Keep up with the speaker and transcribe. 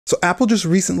So Apple just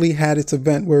recently had its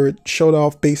event where it showed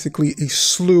off basically a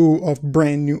slew of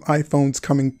brand new iPhones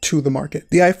coming to the market.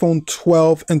 The iPhone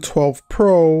 12 and 12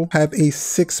 Pro have a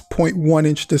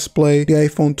 6.1-inch display, the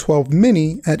iPhone 12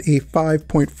 mini at a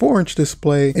 5.4-inch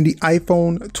display, and the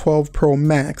iPhone 12 Pro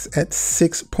Max at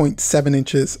 6.7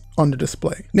 inches on the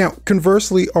display. Now,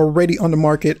 conversely, already on the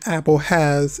market, Apple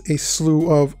has a slew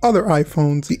of other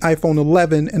iPhones, the iPhone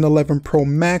 11 and 11 Pro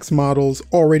Max models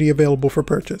already available for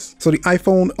purchase. So the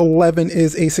iPhone 11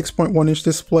 is a 6.1-inch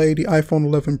display, the iPhone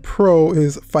 11 Pro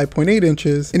is 5.8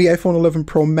 inches, and the iPhone 11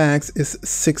 Pro Max is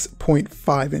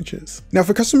 6.5 inches. Now,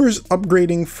 for customers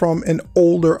upgrading from an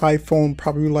older iPhone,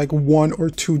 probably like 1 or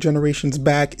 2 generations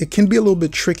back, it can be a little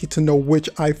bit tricky to know which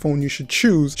iPhone you should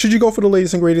choose. Should you go for the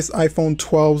latest and greatest iPhone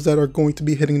 12s that are going to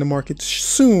be hitting the market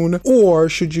soon, or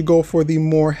should you go for the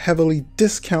more heavily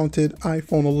discounted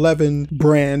iPhone 11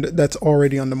 brand that's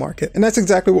already on the market? And that's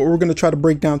exactly what we're going to try to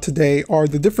break down today, are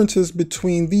the differences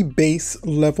between the base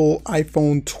level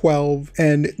iPhone 12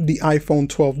 and the iPhone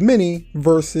 12 mini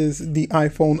versus the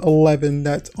iPhone 11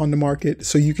 that's on the market,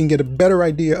 so you can get a better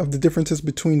idea of the differences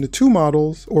between the two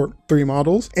models or 3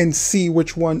 models and see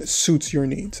which one suits your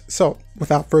needs. So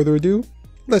without further ado,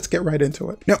 let's get right into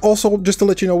it. Now, also, just to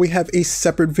let you know, we have a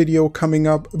separate video coming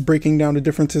up breaking down the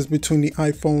differences between the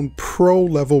iPhone Pro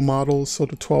level models. So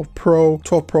the 12 Pro,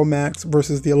 12 Pro Max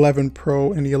versus the 11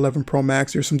 Pro and the 11 Pro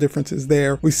Max. There's some differences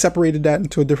there. We separated that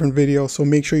into a different video, so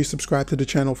make sure you subscribe to the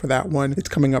channel for that one. It's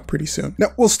coming up pretty soon.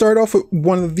 Now, we'll start off with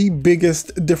one of the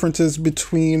biggest differences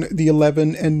between the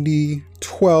 11 and the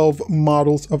 12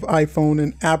 models of iPhone,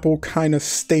 and Apple kind of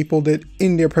stapled it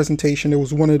in their presentation. It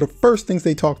was one of the first things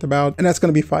they talked about, and that's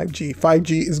going to be 5G.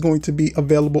 5G is going to be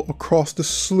available across the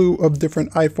slew of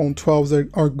different iPhone 12s that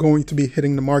are going to be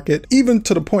hitting the market, even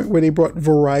to the point where they brought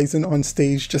Verizon on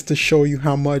stage just to show you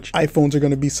how much iPhones are going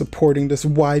to be supporting this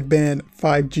wideband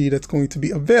 5G that's going to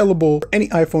be available for any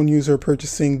iPhone user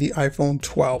purchasing the iPhone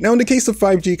 12. Now, in the case of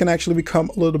 5G, it can actually become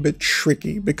a little bit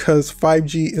tricky because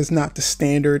 5G is not the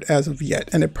standard as of yet,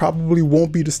 and it probably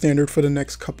won't be the standard for the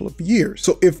next couple of years.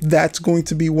 So if that's going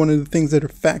to be one of the things that are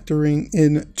factoring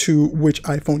into which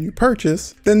iPhone you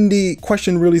purchase, then the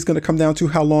question really is going to come down to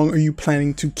how long are you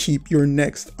planning to keep your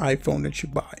next iPhone that you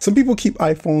buy. Some people keep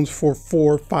iPhones for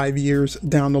 4 or 5 years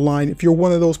down the line. If you're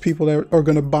one of those people that are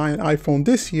going to buy an iPhone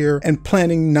this year and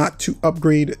planning not to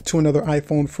upgrade to another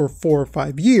iPhone for 4 or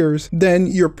 5 years, then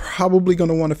you're probably going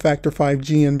to want to factor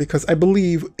 5G in, because I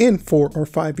believe in 4 or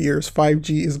 5 years,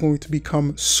 5G is going to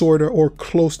become sorta or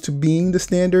close to being the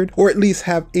standard, or at least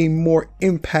have a more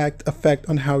impact effect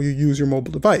on how you use your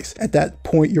mobile device. At that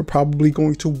point, you're probably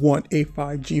going to want a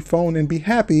 5G phone and be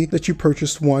happy that you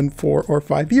purchased one 4 or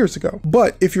 5 years ago.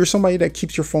 But if you're somebody that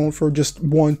keeps your phone for just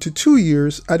 1 to 2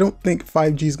 years, I don't think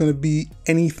 5G is going to be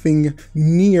anything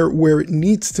near where it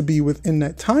needs to be within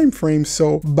that time frame.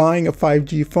 So buying a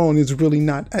 5G phone is really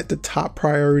not at the top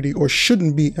priority, or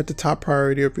shouldn't be at the top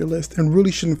priority of your list, and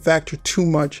really shouldn't factor too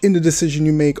much in the decision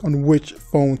you make on which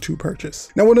phone to purchase.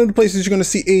 Now, one of the places you're going to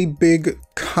see a big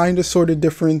kind of sort of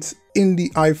difference in the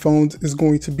iPhones is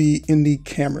going to be in the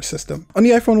camera system. On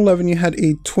the iPhone 11, you had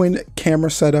a twin camera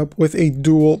setup with a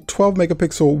dual 12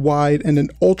 megapixel wide and an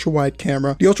ultra wide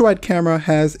camera. The ultra wide camera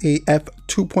has a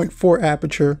f2.4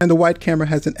 aperture, and the wide camera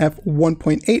has an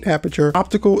f1.8 aperture,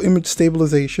 optical image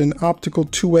stabilization, optical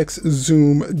 2x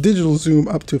zoom, digital zoom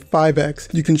up to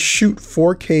 5x. You can shoot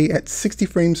 4K at 60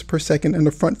 frames per second, and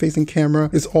the front facing camera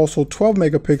is also 12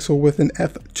 megapixel with an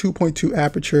f2.2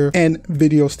 aperture and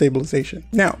video stabilization.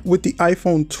 Now, with the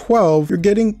iPhone 12, you're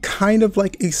getting kind of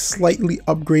like a slightly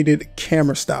upgraded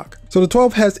camera stock. So the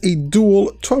 12 has a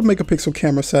dual 12 megapixel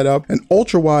camera setup, an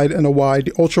ultra wide and a wide.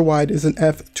 The ultra wide is an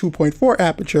f2.4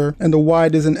 aperture and the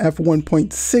wide is an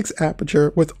f1.6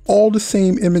 aperture with all the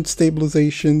same image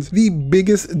stabilizations. The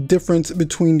biggest difference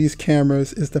between these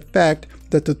cameras is the fact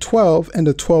that the 12 and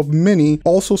the 12 mini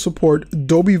also support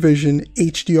Dolby Vision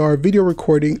HDR video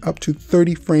recording up to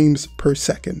 30 frames per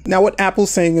second. Now, what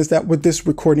Apple's saying is that with this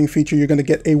recording feature, you're going to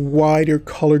get a wider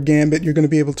color gamut. You're going to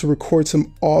be able to record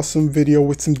some awesome video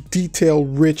with some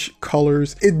detail-rich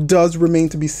colors. It does remain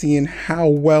to be seen how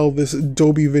well this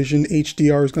Dolby Vision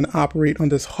HDR is going to operate on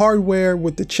this hardware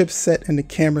with the chipset and the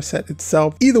camera set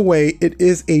itself. Either way, it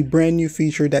is a brand new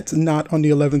feature that's not on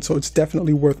the 11, so it's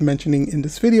definitely worth mentioning in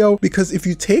this video, because if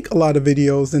you take a lot of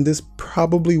videos, then this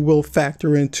probably will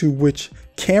factor into which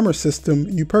camera system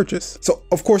you purchase. So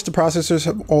of course the processors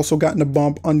have also gotten a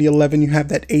bump. On the 11 you have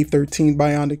that A13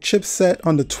 Bionic chipset.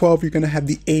 On the 12 you're going to have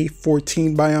the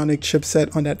A14 Bionic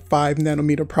chipset on that 5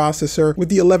 nanometer processor with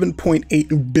the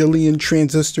 11.8 billion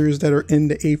transistors that are in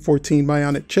the A14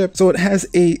 Bionic chip. So it has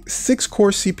a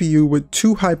 6-core CPU with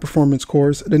 2 high performance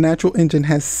cores. The natural engine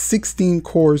has 16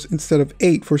 cores instead of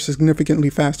 8 for significantly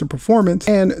faster performance,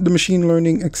 and the machine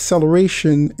learning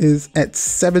acceleration is at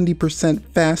 70%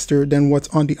 faster than what's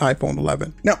on the iPhone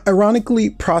 11. Now, ironically,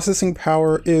 processing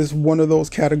power is one of those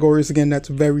categories, again, that's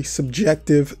very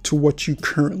subjective to what you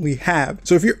currently have.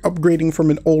 So if you're upgrading from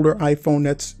an older iPhone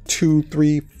that's 2,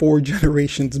 3, 4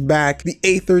 generations back, the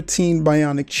A13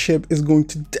 Bionic chip is going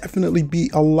to definitely be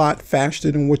a lot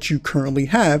faster than what you currently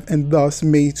have, and thus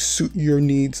may suit your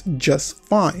needs just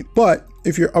fine. But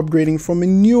if you're upgrading from a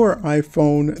newer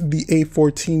iPhone, the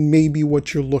A14 may be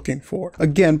what you're looking for.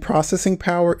 Again, processing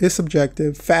power is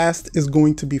subjective. Fast is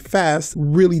going to be fast,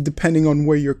 really depending on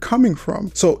where you're coming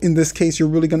from. So in this case, you're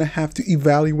really going to have to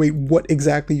evaluate what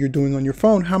exactly you're doing on your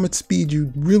phone, how much speed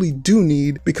you really do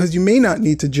need, because you may not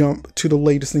need to jump to the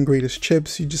latest and greatest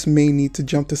chips. You just may need to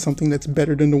jump to something that's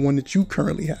better than the one that you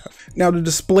currently have. Now, the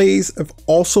displays have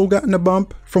also gotten a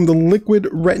bump. From the Liquid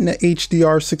Retina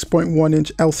HDR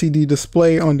 6.1-inch LCD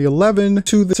display on the 11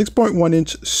 to the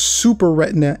 6.1-inch Super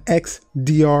Retina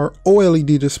XDR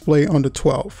OLED display on the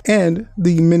 12. And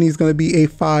the Mini is going to be a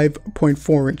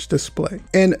 5.4-inch display.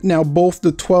 And now both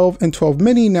the 12 and 12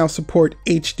 Mini now support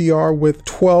HDR with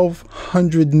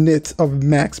 1200 nits of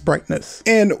max brightness.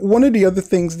 And one of the other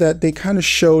things that they kind of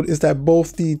showed is that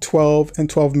both the 12 and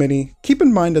 12 Mini, keep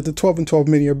in mind that the 12 and 12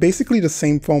 Mini are basically the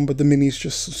same phone, but the Mini is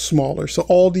just smaller. So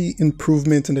all the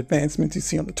improvements and advancements you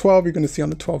see on the 12, you're going to see on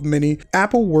the 12 Mini.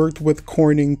 Apple worked with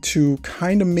Corning to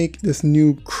kind of make this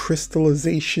new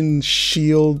crystallization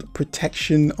shield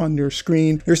protection on your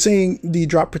screen. They're saying the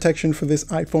drop protection for this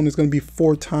iPhone is going to be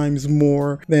 4 times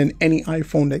more than any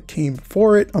iPhone that came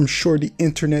before it. I'm sure the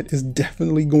internet is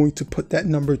definitely going to put that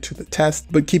number to the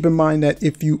test, but keep in mind that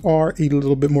if you are a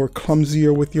little bit more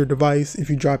clumsier with your device, if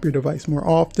you drop your device more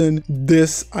often,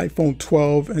 this iPhone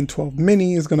 12 and 12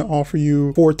 Mini is going to offer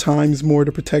you 4 times more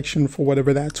the protection for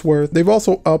whatever that's worth. They've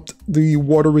also upped the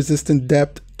water resistant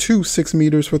depth to 6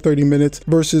 meters for 30 minutes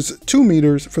versus 2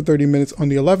 meters for 30 minutes on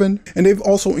the 11. And they've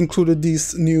also included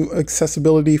these new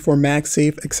accessibility for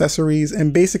MagSafe accessories.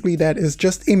 And basically that is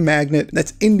just a magnet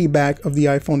that's in the back of the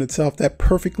iPhone itself that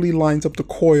perfectly lines up the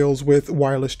coils with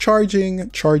wireless charging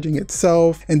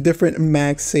itself, and different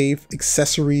MagSafe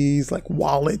accessories like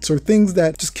wallets or things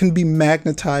that just can be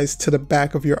magnetized to the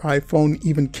back of your iPhone,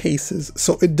 even cases.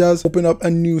 So it does open up a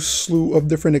new slew of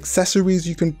different accessories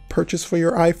you can purchase for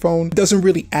your iPhone. It doesn't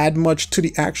really add much to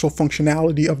the actual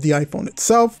functionality of the iPhone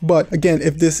itself, but again,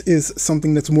 if this is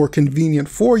something that's more convenient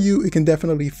for you, it can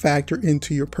definitely factor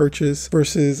into your purchase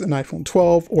versus an iPhone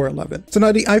 12 or 11. So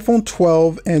now the iPhone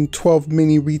 12 and 12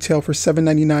 Mini retail for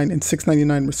 $799 and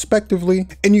 $699 respectively,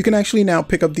 and you can actually now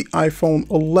pick up the iPhone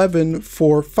 11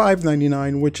 for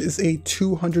 $599, which is a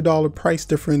 $200 price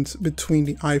difference between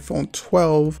the iPhone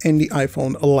 12 and the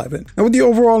iPhone 11. Now with the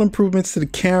overall improvements to the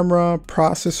camera,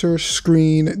 processor,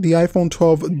 screen, the iPhone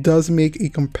 12 does make a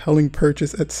compelling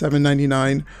purchase at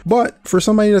 $799, but for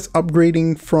somebody that's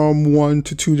upgrading from 1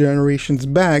 to 2 generations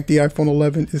back, the iPhone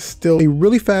 11 is still a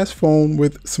really fast phone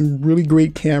with some really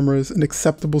great cameras, an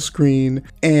acceptable screen,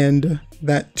 and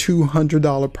that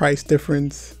 $200 price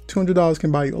difference. $200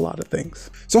 can buy you a lot of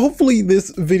things. So hopefully this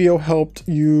video helped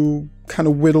you kind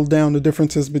of whittle down the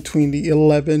differences between the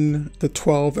 11, the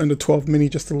 12, and the 12 Mini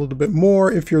just a little bit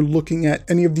more. If you're looking at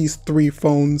any of these 3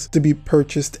 phones to be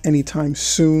purchased anytime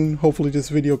soon, hopefully this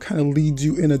video kind of leads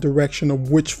you in a direction of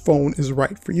which phone is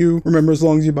right for you. Remember, as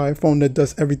long as you buy a phone that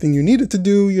does everything you need it to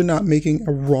do, you're not making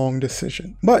a wrong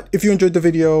decision. But if you enjoyed the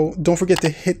video, don't forget to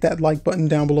hit that like button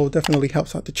down below. It definitely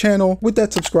helps out the channel, with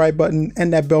that subscribe button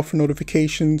and that bell for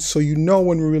notifications, so you know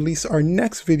when we release our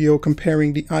next video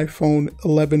comparing the iPhone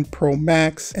 11 Pro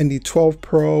Max and the 12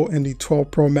 Pro and the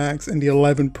 12 Pro Max and the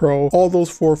 11 Pro, all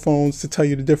those 4 phones, to tell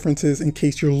you the differences in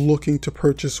case you're looking to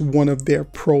purchase one of their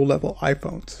pro level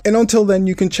iPhones. And until then,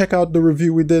 you can check out the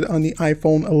review we did on the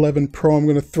iPhone 11 Pro. I'm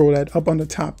going to throw that up on the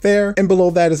top there, and below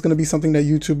that is going to be something that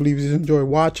YouTube believes you enjoy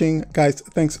watching. Guys,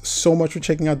 thanks so much for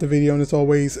checking out the video, and as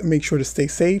always, make sure to stay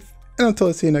safe, and until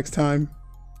I see you next time,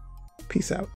 peace out.